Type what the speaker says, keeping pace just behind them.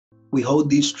We hold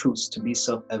these truths to be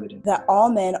self-evident. That all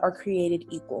men are created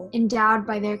equal, endowed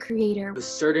by their Creator with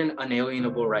certain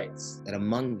unalienable rights. That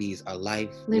among these are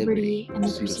life, liberty, and the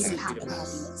and pursuit of happiness.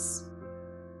 happiness.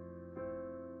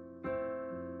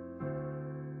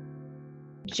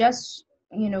 Just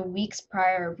weeks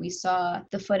prior, we saw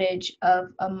the footage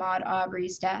of Ahmaud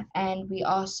Arbery's death, and we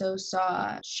also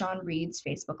saw Sean Reed's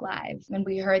Facebook Live. And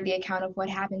we heard the account of what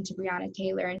happened to Breonna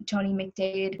Taylor and Tony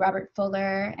McDade, Robert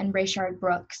Fuller, and Rayshard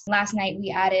Brooks. Last night,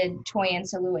 we added Toyin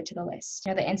Salua to the list.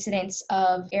 The incidents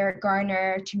of Eric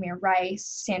Garner, Tamir Rice,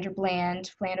 Sandra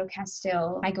Bland, Philando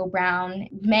Castile, Michael Brown,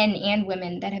 men and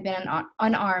women that have been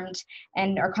unarmed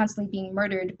and are constantly being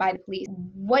murdered by the police.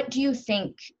 What do you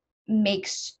think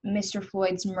makes Mr.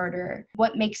 Floyd's murder,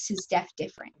 what makes his death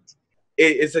different?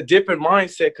 It's a different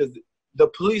mindset because the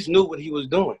police knew what he was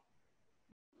doing.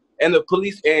 And the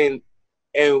police, and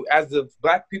as the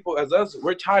Black people, as us,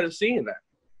 we're tired of seeing that.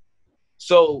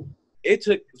 So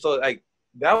that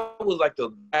was like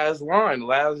the last line,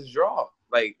 last draw.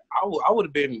 Like, I would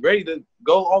have been ready to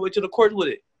go all the way to the court with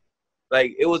it.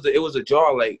 Like, it was a draw.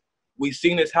 Like, we've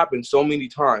seen this happen so many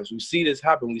times. We see this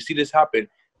happen.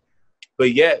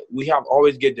 But yet, we have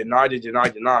always get denied.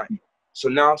 So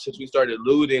now, since we started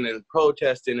looting and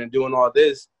protesting and doing all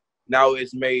this, now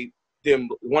it's made them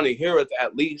want to hear us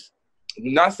at least.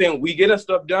 I'm not saying we getting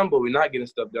stuff done, but we're not getting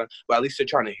stuff done. But at least they're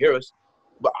trying to hear us.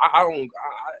 But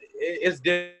it's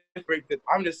different.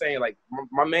 I'm just saying, like,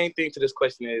 my main thing to this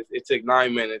question is it took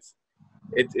 9 minutes.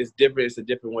 It's different. It's a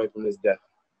different way from this death.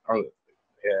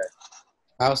 Yeah.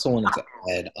 I also wanted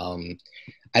to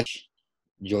add,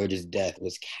 George's death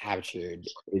was captured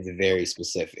is very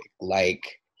specific. Like,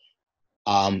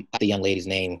 the young lady's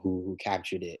name who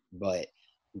captured it, but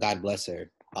God bless her.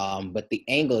 But the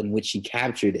angle in which she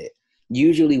captured it,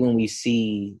 usually when we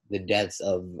see the deaths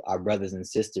of our brothers and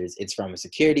sisters, it's from a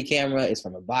security camera, it's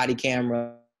from a body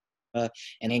camera, an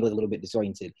angle is a little bit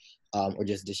disoriented or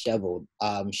just disheveled.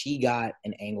 She got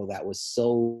an angle that was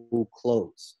so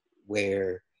close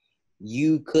where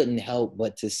you couldn't help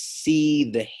but to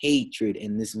see the hatred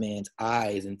in this man's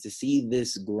eyes and to see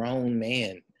this grown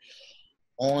man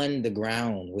on the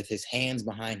ground with his hands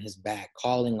behind his back,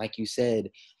 calling, like you said,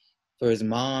 for his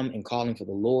mom and calling for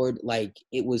the Lord. Like,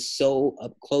 it was so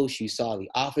up close. You saw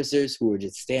the officers who were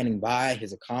just standing by,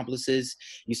 his accomplices.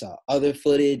 You saw other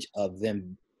footage of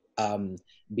them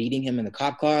beating him in the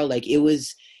cop car. Like, it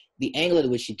was the angle at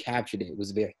which she captured it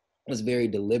was very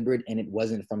deliberate, and it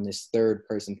wasn't from this third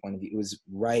person point of view. It was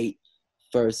right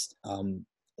first.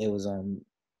 It was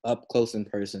up close and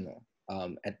personal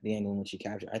at the angle in which she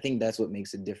captured. I think that's what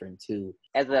makes it different too.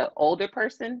 As an older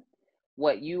person,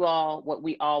 what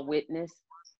we all witnessed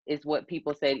is what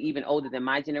people said, even older than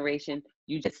my generation.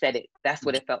 You just said it. That's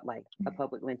what it felt like, a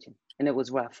public lynching, and it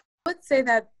was rough. I would say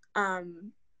that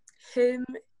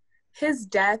his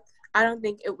death, I don't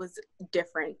think it was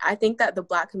different. I think that the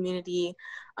Black community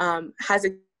has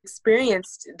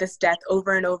experienced this death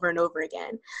over and over and over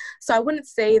again. So I wouldn't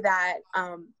say that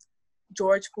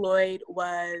George Floyd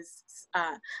was,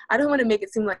 I don't want to make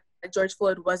it seem like George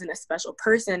Floyd wasn't a special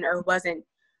person or wasn't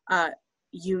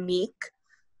unique,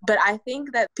 but I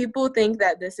think that people think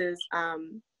that this is,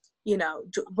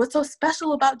 what's so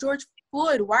special about George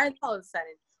Floyd? Why all of a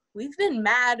sudden? We've been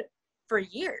mad for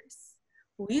years.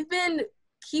 We've been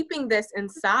keeping this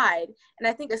inside, and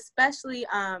I think especially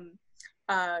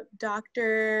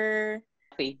Dr.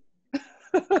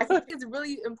 I think it's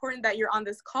really important that you're on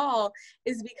this call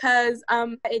is because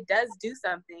it does do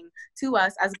something to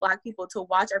us as Black people to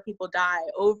watch our people die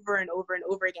over and over and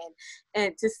over again,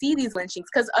 and to see these lynchings,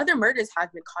 because other murders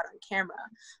have been caught on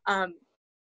camera.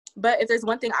 But if there's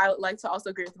one thing I would like to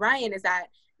also agree with Ryan is that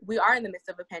we are in the midst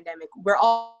of a pandemic. We're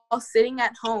all sitting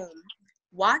at home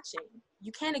watching.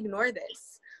 You can't ignore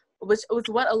this, which was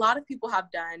what a lot of people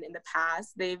have done in the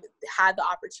past. They've had the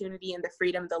opportunity and the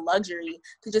freedom, the luxury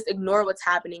to just ignore what's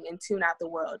happening and tune out the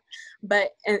world. But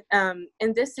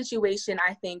in this situation,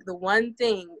 I think the one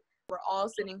thing, we're all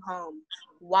sitting home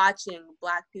watching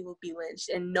Black people be lynched,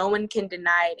 and no one can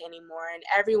deny it anymore. And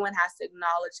everyone has to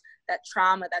acknowledge that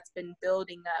trauma that's been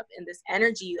building up, and this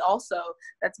energy also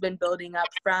that's been building up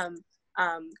from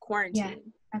quarantine.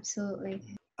 Yeah, absolutely.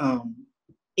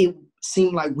 It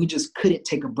seemed like we just couldn't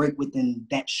take a break within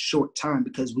that short time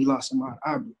because we lost Ahmaud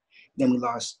Arbery, then we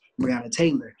lost Breonna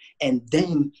Taylor, and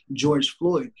then George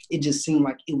Floyd. It just seemed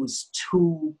like it was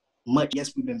too much.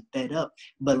 Yes, we've been fed up,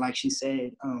 but like she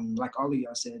said, like all of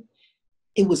y'all said,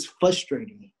 it was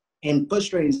frustrating. And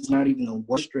frustrating is not even a word,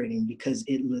 frustrating because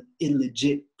it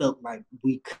legit felt like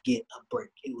we could get a break.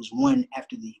 It was one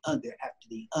after the other,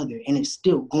 and it's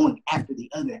still going after the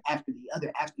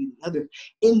other,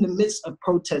 in the midst of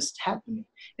protests happening.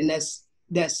 And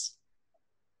that's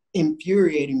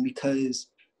infuriating because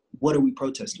what are we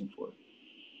protesting for?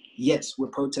 Yes, we're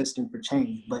protesting for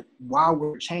change, but while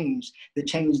we're changed, the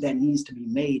change that needs to be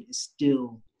made is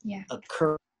still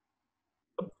occurring.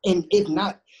 And if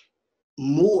not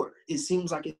more, it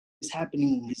seems like it's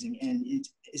happening, and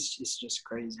it's just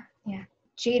crazy. Yeah.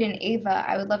 Jade and Ava,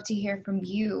 I would love to hear from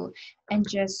you, and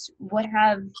just what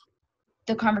have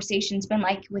the conversations been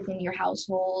like within your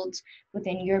household,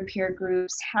 within your peer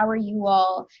groups? How are you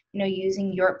all,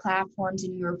 using your platforms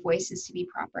and your voices to be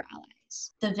proper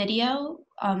allies? The video,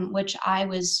 which I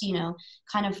was,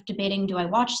 kind of debating, do I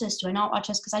watch this? Do I not watch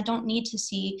this? Because I don't need to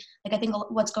see, I think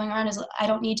what's going on is I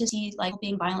don't need to see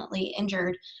being violently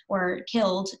injured or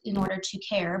killed in order to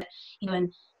care,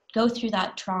 and go through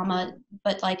that trauma.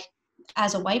 But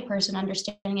as a white person,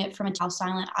 understanding it from how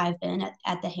silent I've been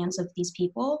at the hands of these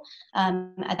people,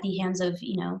 at the hands of,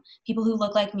 people who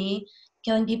look like me,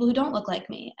 killing people who don't look like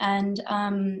me. And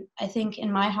I think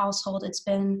in my household, it's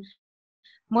been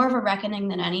more of a reckoning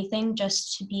than anything,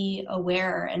 just to be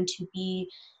aware and to be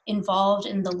involved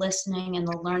in the listening and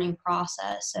the learning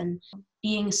process, and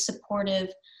being supportive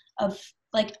of,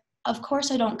 of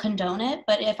course I don't condone it,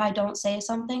 but if I don't say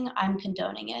something, I'm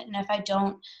condoning it. And if I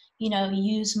don't,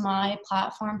 use my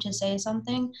platform to say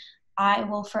something, I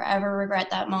will forever regret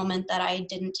that moment that I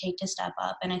didn't take to step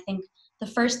up. And I think the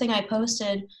first thing I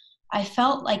posted, I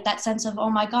felt that sense of, oh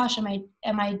my gosh, am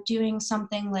I doing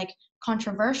something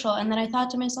controversial? And then I thought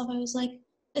to myself, I was like,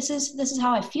 this is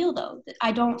how I feel though.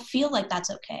 I don't feel like that's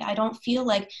okay. I don't feel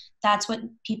like that's what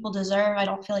people deserve. I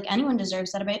don't feel like anyone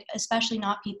deserves that, especially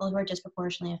not people who are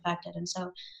disproportionately affected. And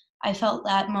so I felt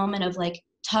that moment of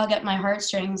tug at my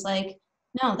heartstrings,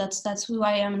 no, that's who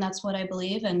I am, and that's what I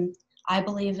believe, and I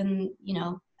believe in,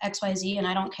 XYZ, and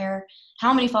I don't care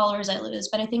how many followers I lose.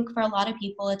 But I think for a lot of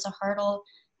people, it's a hurdle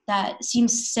that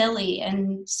seems silly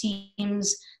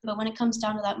but when it comes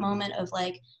down to that moment of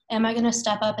am I going to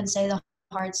step up and say the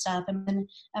hard stuff? Am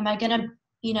I going to,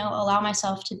 allow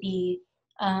myself to be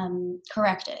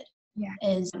corrected? Yeah.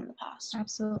 Is in the past.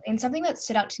 Absolutely. And something that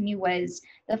stood out to me was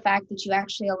the fact that you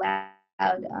actually allowed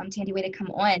Thandiwe to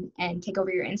come on and take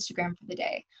over your Instagram for the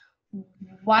day.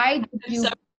 Why did you? I'm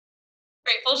so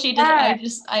grateful she did.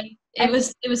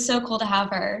 It was so cool to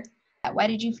have her. Why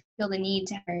did you feel the need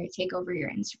to have her take over your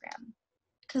Instagram?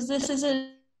 Because this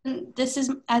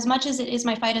is as much as it is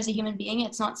my fight as a human being,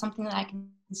 it's not something that I can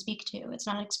speak to. It's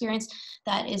not an experience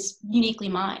that is uniquely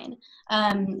mine.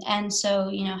 And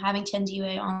so, having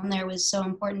Thandiwe on there was so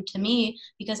important to me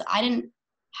because I didn't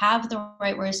have the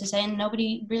right words to say, and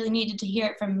nobody really needed to hear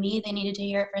it from me. They needed to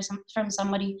hear it from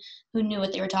somebody who knew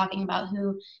what they were talking about,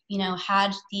 who,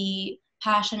 had the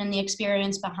passion and the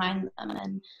experience behind them.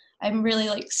 And I'm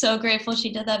really so grateful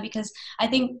she did that, because I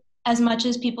think as much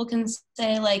as people can say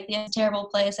it's a terrible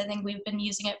place, I think we've been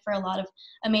using it for a lot of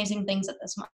amazing things at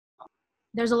this moment.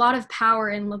 There's a lot of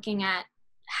power in looking at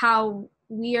how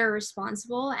we are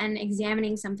responsible and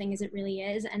examining something as it really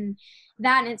is. And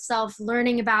that in itself,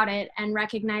 learning about it and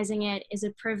recognizing it is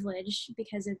a privilege,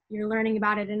 because you're learning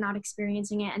about it and not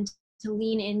experiencing it, and to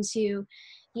lean into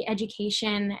the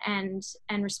education and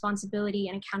responsibility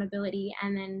and accountability,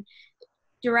 and then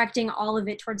directing all of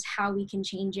it towards how we can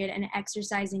change it, and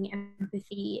exercising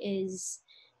empathy is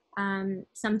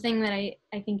something that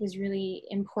I think is really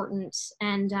important.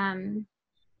 And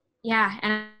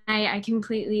and I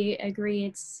completely agree.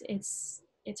 It's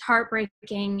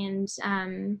heartbreaking,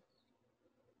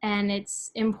 and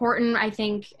it's important, I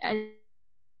think,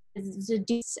 as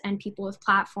adults and people with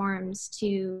platforms,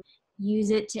 to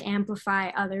use it to amplify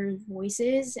other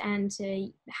voices and to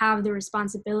have the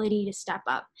responsibility to step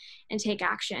up and take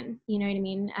action. You know what I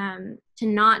mean? To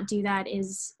not do that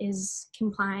is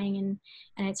complying,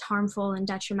 and it's harmful and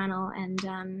detrimental.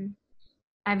 And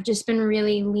I've just been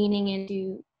really leaning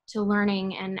into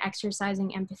learning and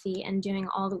exercising empathy and doing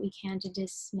all that we can to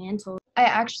dismantle.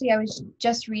 I was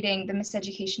just reading The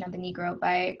Miseducation of the Negro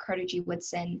by Carter G.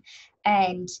 Woodson,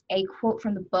 and a quote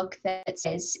from the book that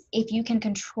says, "If you can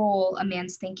control a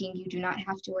man's thinking, you do not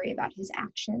have to worry about his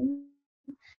actions.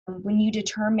 When you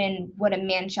determine what a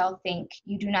man shall think,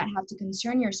 you do not have to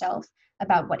concern yourself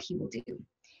about what he will do.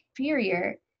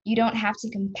 Inferior, you don't have to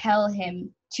compel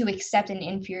him to accept an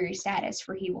inferior status,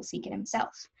 for he will seek it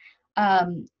himself."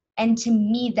 And to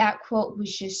me, that quote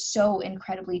was just so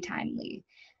incredibly timely.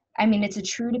 I mean, it's a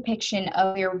true depiction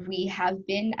of where we have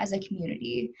been as a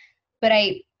community, but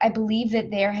I believe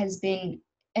that there has been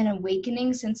an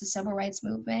awakening since the civil rights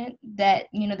movement, that,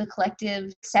 you know, the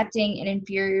collective accepting an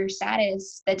inferior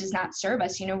status that does not serve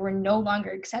us. You know, we're no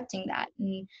longer accepting that.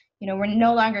 And, you know, we're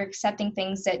no longer accepting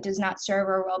things that does not serve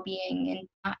our well-being and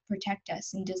not protect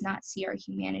us and does not see our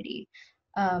humanity.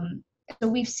 So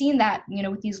we've seen that, you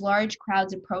know, with these large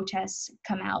crowds of protests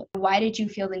come out. Why did you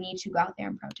feel the need to go out there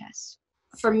and protest?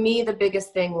 For me, the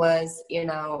biggest thing was, you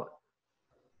know,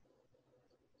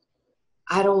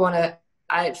 I don't want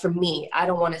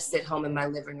to sit home in my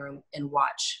living room and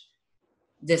watch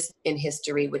this in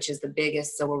history, which is the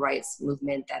biggest civil rights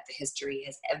movement that the history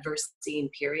has ever seen,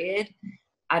 period.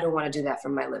 I don't want to do that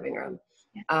from my living room.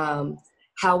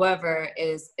 However,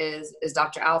 as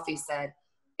Dr. Alfiee said,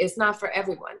 it's not for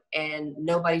everyone, and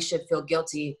nobody should feel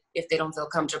guilty if they don't feel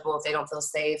comfortable, if they don't feel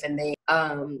safe, and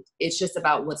it's just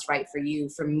about what's right for you.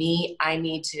 For me, I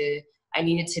needed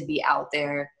to be out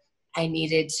there. I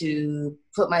needed to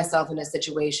put myself in a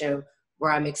situation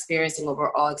where I'm experiencing what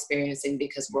we're all experiencing,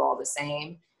 because we're all the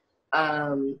same.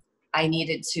 I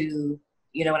needed to,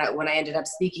 you know, when I ended up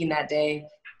speaking that day,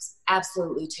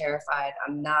 absolutely terrified.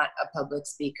 I'm not a public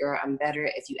speaker. I'm better.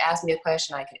 If you ask me a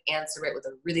question, I can answer it with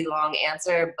a really long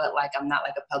answer, but like, I'm not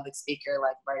like a public speaker,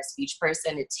 like a speech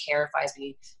person. It terrifies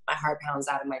me. My heart pounds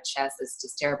out of my chest. It's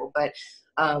just terrible. But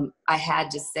I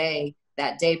had to say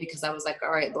that day, because I was like,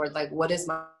 all right, Lord, like, what is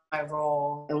my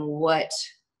role, and what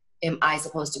am I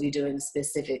supposed to be doing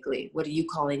specifically? What are you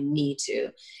calling me to?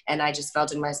 And I just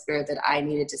felt in my spirit that I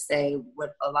needed to say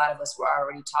what a lot of us were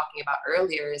already talking about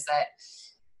earlier, is that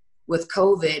with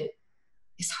COVID,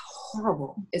 it's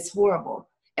horrible. It's horrible.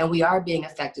 And we are being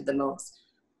affected the most.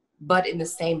 But in the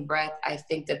same breath, I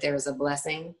think that there is a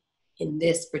blessing in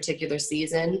this particular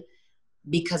season,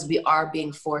 because we are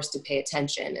being forced to pay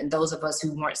attention. And those of us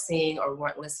who weren't seeing or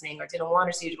weren't listening or didn't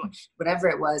want to see, whatever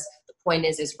it was, the point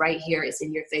is right here. It's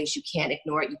in your face. You can't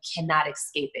ignore it. You cannot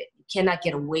escape it. You cannot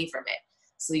get away from it.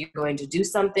 So you're going to do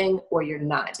something or you're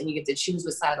not. And you get to choose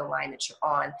which side of the line that you're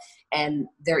on. And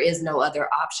there is no other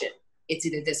option. It's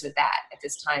either this or that at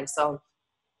this time. So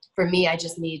for me, I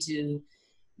just need to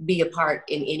be a part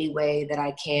in any way that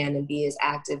I can and be as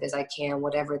active as I can,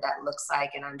 whatever that looks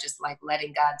like. And I'm just like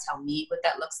letting God tell me what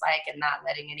that looks like, and not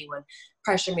letting anyone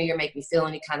pressure me or make me feel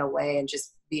any kind of way, and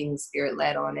just being spirit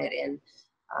led on it.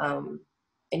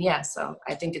 And yeah, so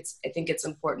I think it's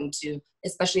important to,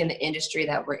 especially in the industry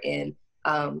that we're in,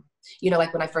 you know,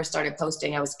 like when I first started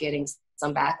posting, I was getting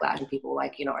some backlash, and people were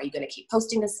like, you know, are you going to keep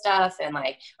posting this stuff? And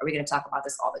like, are we going to talk about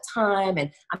this all the time?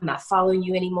 And I'm not following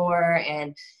you anymore.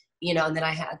 And, you know, and then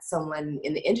I had someone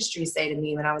in the industry say to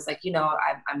me, and I was like, you know,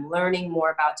 I'm learning more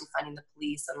about defunding the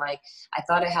police. And like, I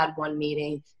thought I had one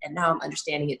meeting, and now I'm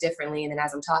understanding it differently. And then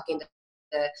as I'm talking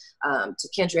to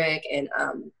Kendrick and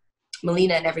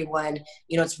Melina and everyone,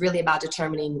 you know, it's really about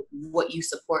determining what you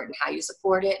support and how you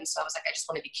support it. And so I was like, I just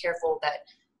want to be careful that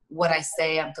what I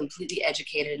say, I'm completely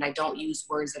educated, and I don't use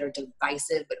words that are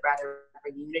divisive, but rather for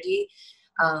unity.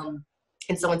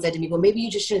 And someone said to me, well, maybe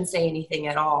you just shouldn't say anything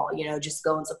at all, you know, just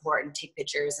go and support and take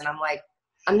pictures. And I'm like,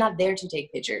 I'm not there to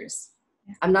take pictures.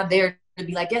 I'm not there to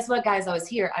be like, guess what, guys, I was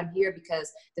here. I'm here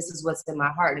because this is what's in my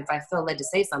heart. And if I feel led to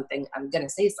say something, I'm going to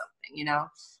say something, you know.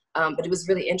 But it was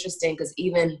really interesting because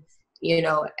even, you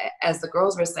know, as the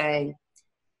girls were saying,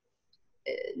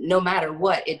 no matter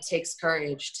what, it takes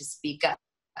courage to speak up,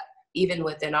 even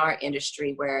within our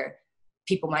industry where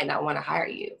people might not want to hire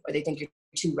you, or they think you're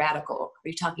too radical, or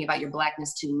you're talking about your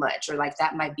Blackness too much, or like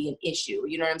that might be an issue.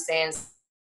 You know what I'm saying?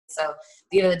 So at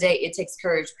the end of the day, it takes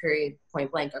courage, period,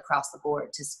 point blank, across the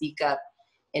board, to speak up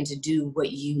and to do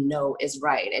what you know is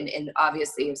right. And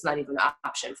obviously it's not even an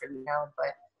option for me now,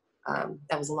 but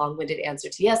that was a long-winded answer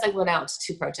to yes, I went out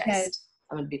to protest. Yes.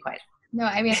 I'm going to be quiet. No,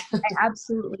 I mean, I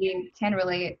absolutely can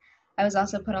relate. I was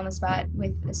also put on the spot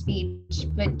with a speech,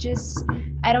 but just,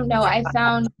 I don't know,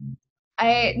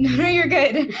 no, you're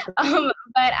good.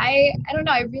 But I don't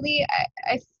know, I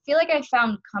feel like I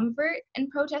found comfort in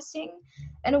protesting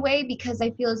in a way, because I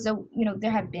feel as though, you know,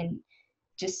 there have been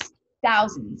just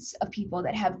thousands of people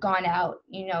that have gone out,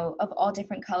 you know, of all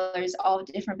different colors, all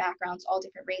different backgrounds, all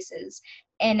different races.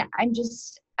 And I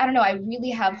don't know, I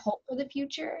really have hope for the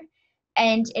future.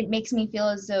 And it makes me feel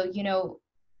as though, you know,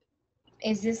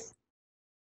 is this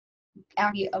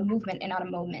actually a movement and not a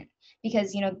moment?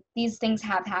 Because, you know, these things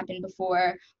have happened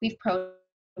before. We've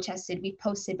protested, we've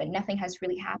posted, but nothing has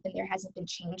really happened. There hasn't been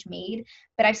change made.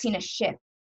 But I've seen a shift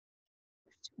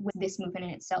with this movement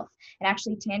in itself. And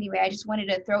actually, Thandiwe, I just wanted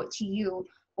to throw it to you.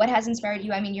 What has inspired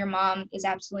you? I mean, your mom is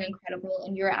absolutely incredible,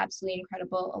 and you're absolutely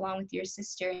incredible along with your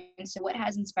sister. And so what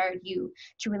has inspired you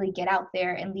to really get out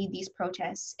there and lead these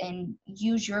protests and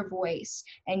use your voice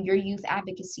and your youth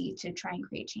advocacy to try and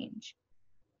create change?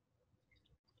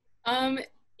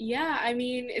 Yeah, I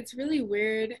mean, it's really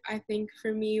weird, I think,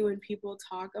 for me when people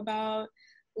talk about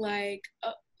like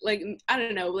I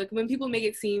don't know, like when people make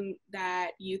it seem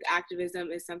that youth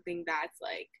activism is something that's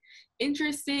like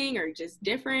interesting or just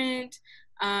different.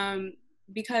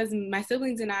 Because my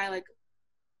siblings and I, like,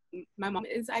 my mom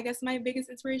is, I guess, my biggest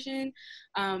inspiration.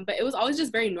 But it was always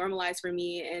just very normalized for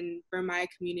me and for my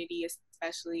community,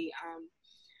 especially.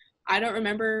 I don't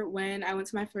remember when I went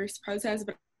to my first protest,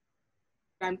 but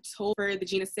I'm told for the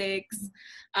Gina 6.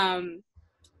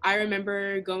 I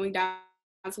remember going down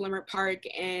to Limerick Park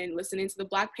and listening to the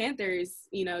Black Panthers,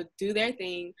 you know, do their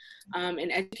thing,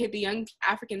 and educate the young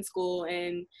African school,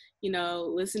 and, you know,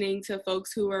 listening to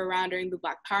folks who were around during the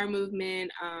Black Power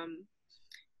movement.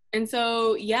 And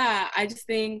so, yeah, I just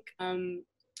think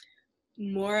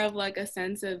more of like a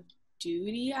sense of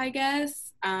duty, I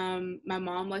guess. My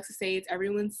mom likes to say it's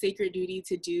everyone's sacred duty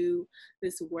to do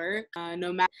this work,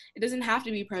 no matter, it doesn't have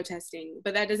to be protesting,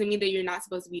 but that doesn't mean that you're not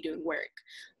supposed to be doing work.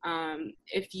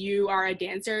 If you are a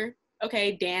dancer,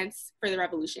 okay, dance for the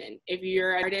revolution. If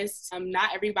you're an artist,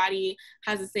 not everybody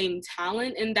has the same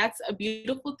talent, and that's a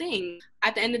beautiful thing.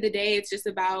 At the end of the day, it's just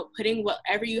about putting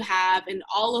whatever you have and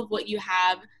all of what you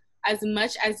have, as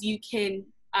much as you can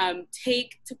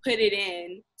take to put it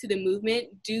in to the movement,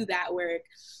 do that work.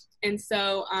 And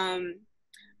so,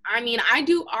 I mean, I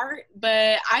do art,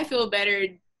 but I feel better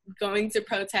going to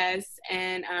protests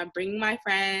and bringing my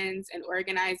friends and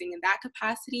organizing in that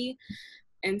capacity.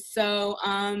 And so,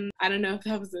 I don't know if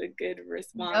that was a good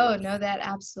response. No, that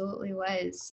absolutely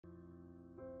was.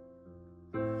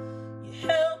 You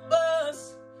help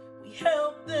us, we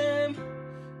help them.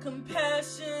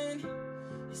 Compassion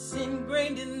is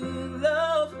ingrained in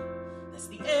love. That's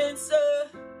the answer,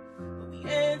 but we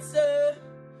answer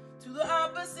to the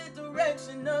opposite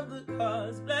direction of the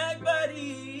cause. Black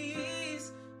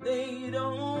bodies, they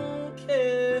don't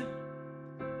care.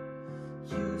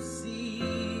 You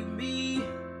see me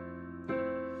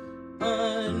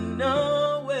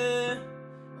unaware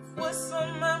of what's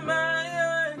on my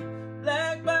mind.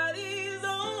 Black bodies,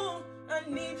 oh, I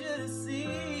need you to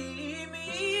see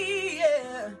me,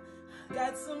 yeah.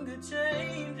 Got some good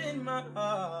change in my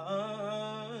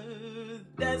heart.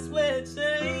 That's where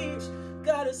change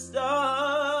gotta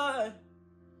start.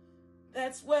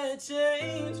 That's where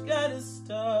change gotta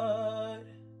start.